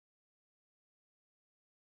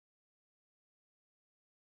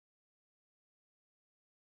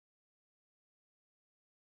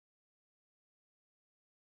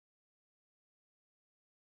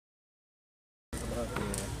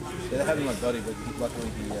they had him on Buddy, but luckily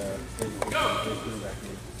they put him back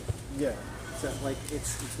in. Yeah. So, like,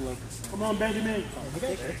 it's locust. Come on, Benjamin. Look at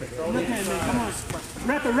me, come on.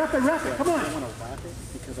 Wrap it, come on. I don't want to wrap it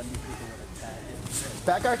because I need people to tag it.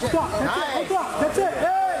 Back our Hold on, that's it.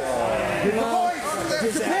 Hey!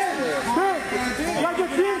 Get your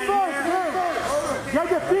feet first, Get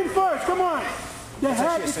your feet first, come on. The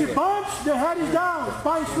head, if you punch, the head is down.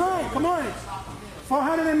 Spine straight, come on.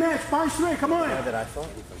 400 and match, spine straight, come on.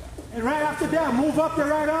 And right after that, move up the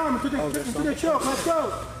right arm into the choke. Let's go.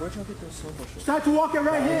 Where'd you get those Sambo shirts? Start to walk your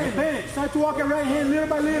right hand, bang. Start to walk your right hand little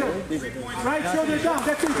by little. Right shoulder down.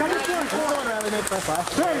 That's it. Got it down.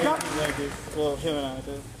 Bang, got it. Well, him and I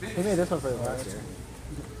did. He made this one for the last year.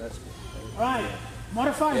 That's cool. All right.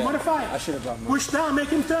 Modify, modify. I should have brought push down, make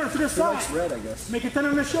him turn to the side. Likes red, I guess. Make it turn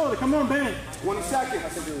on the shoulder. Come on, bang. 20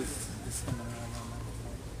 seconds.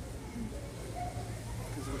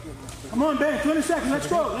 Come on, bang. 20 seconds. Let's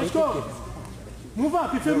go. Let's go. Move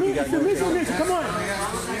up. If you miss, come on.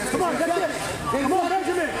 Come on, that's it. Come on,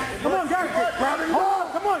 Benjamin. Come on, guys.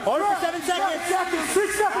 Come on. Hold for 7 seconds.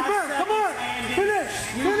 6 seconds, burn. Come on. Finish.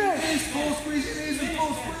 Full squeeze your knees and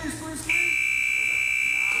full squeeze.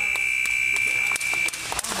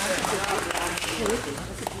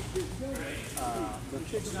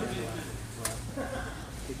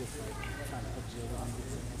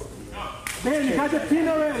 Man, you got the pin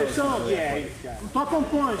already, so yeah, top on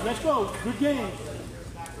points. Let's go. Good game.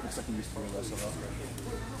 Looks like he used to wrestle up.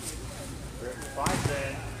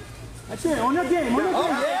 That's it. On your game. On your game.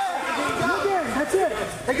 On your game. That's it.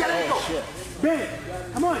 Hey, get it. Shit. Bang.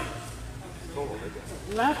 Come on.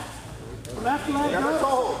 Left,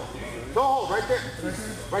 go. Toe hold, right there.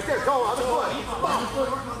 Right there, toe, other foot.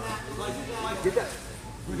 Get that.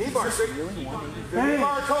 Knee bar, straight. Knee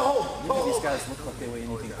bar, toe hold. These guys look like they weigh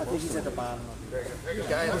anything close. I think he's at the bottom. There you go.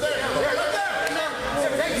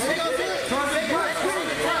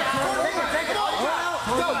 Take it. Go.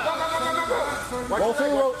 Roll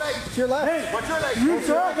through, roll to your left. Hey, watch your leg. You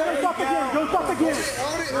sir, don't stop again. Don't stop again.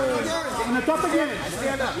 On the top again.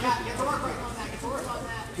 Stand up.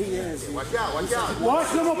 He is. Watch out. Watch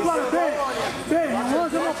the omoplata, bang. Bang, you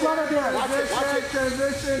want the omoplata there. Watch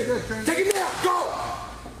it. Take it down. Go.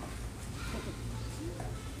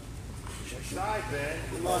 Side, man.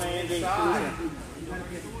 Come on, Andy.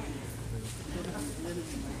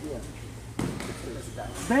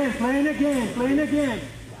 Bang, playing again.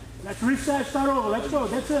 Let's reset, start over. Let's go.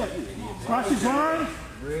 That's it. Cross his arm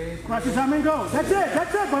and go. That's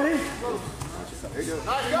it, buddy.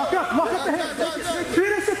 Lock up the head.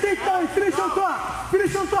 Finish the takedown. Finish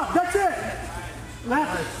on top. That's it.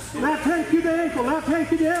 Left hand to the ankle. To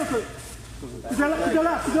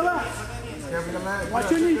the left.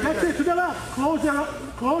 Watch your knee. That's it. To the left. Close the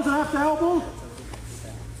left elbow.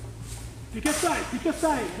 Pick a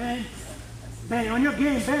side, man. Bang, on your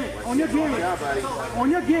game, bang. On your game.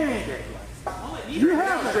 You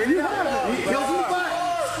have it. Heels in the back.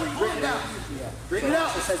 Bring it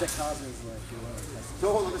out. It says it causes like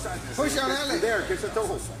toe hold on the side. Push out that leg. There, kiss the toe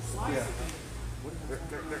hold. Yeah.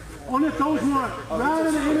 On the toes one. Right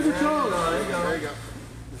on the end of the toes. There you go.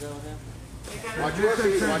 Watch your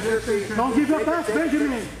feet. Don't give up pass,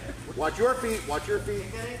 Benjamin. Watch your feet.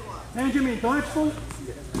 Benjamin, don't expose.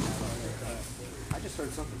 I just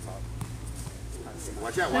heard something talk.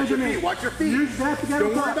 Watch out, watch your feet. Use that to get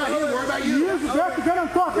Don't worry about him, worry about you. Use that to get on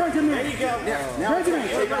top, Benjamin. There you go.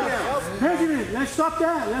 Benjamin, let's stop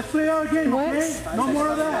that. Let's play our game, okay? No more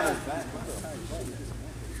of that.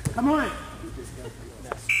 Come on.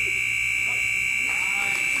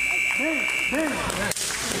 Bang.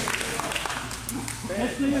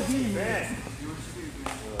 Let's play our game, man.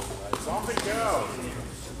 It's off and go.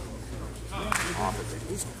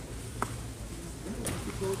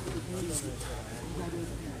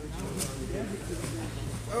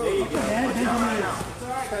 There you go.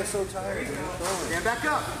 Guy's so tired. Stand back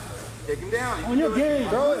up. Take him down. On your game.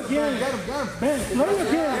 Throw it. Get him. Ben, play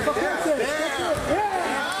your game.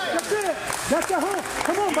 That's it. That's the hook.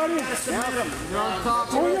 Come on, buddy.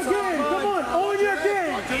 On your game. Come on. On your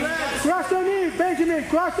game. Cross the knee, Benjamin.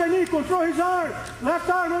 Cross the knee. Control his arm. Left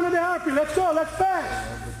arm under the armpit. Let's go. Let's pass.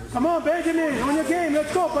 Come on, Benjamin. On your game.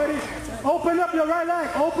 Let's go, buddy. Open up your right leg.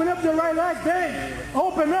 Open up your right leg. Bang.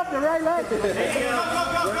 Open up the right leg.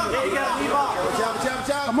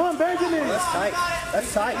 Come on, Benjamin.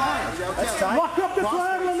 That's tight. Lock up the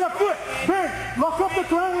triangle on your foot. Bang. Lock up the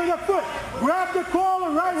triangle on your foot. Grab the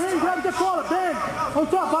collar. Right hand. Grab the collar. Bang. On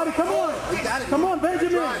top, buddy. Come on. Come on,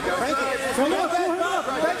 Benjamin. Come on. Pull him up.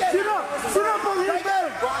 Sit up on him.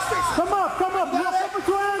 Bang. Come up. Lock up the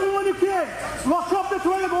triangle when you can. Lock up the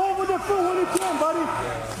triangle over the foot when you can, buddy.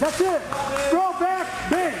 That's it. Throw back.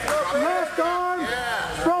 Bang. left arm.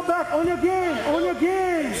 Strong back on your game. On your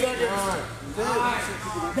game.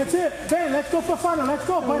 That's it. Ben, let's go for final. Let's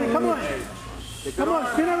go, buddy. Come on. Come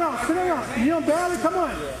on. Spin around. Spin around. Knee on belly. Come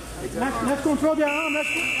on. Let's control the arm. Let's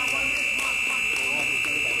go.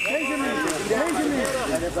 Benjamin.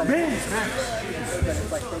 Ben.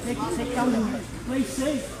 Take down. Play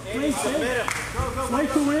safe. Play safe. Play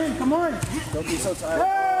to win. Come on. Don't be so tired.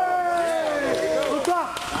 Hey! Hold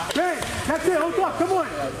up. Ben, that's it. Hold up. Come on.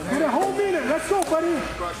 Got a whole minute. Let's go, buddy.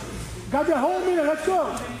 Got the whole minute. Let's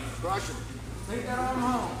go. Take that arm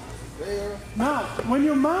home. Now, when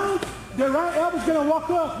you mount, the right elbow's going to walk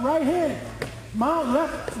up. Right hand. Mount,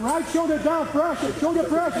 left, right shoulder down. Pressure. Shoulder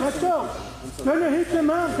pressure. Let's go. Turn your hips and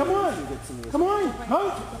mount. Come on. Come on.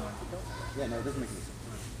 Go. Yeah, no, it doesn't make any sense.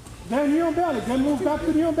 Then knee on belly. Then move back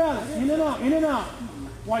to knee on belly. In and out. In and out.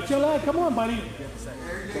 Watch your leg. Come on, buddy.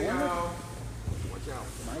 There you go. Watch out.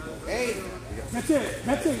 That's it.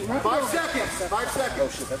 That's it. Wrap it 5 up. seconds. 5 seconds. Oh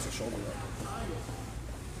shit, that's a shoulder.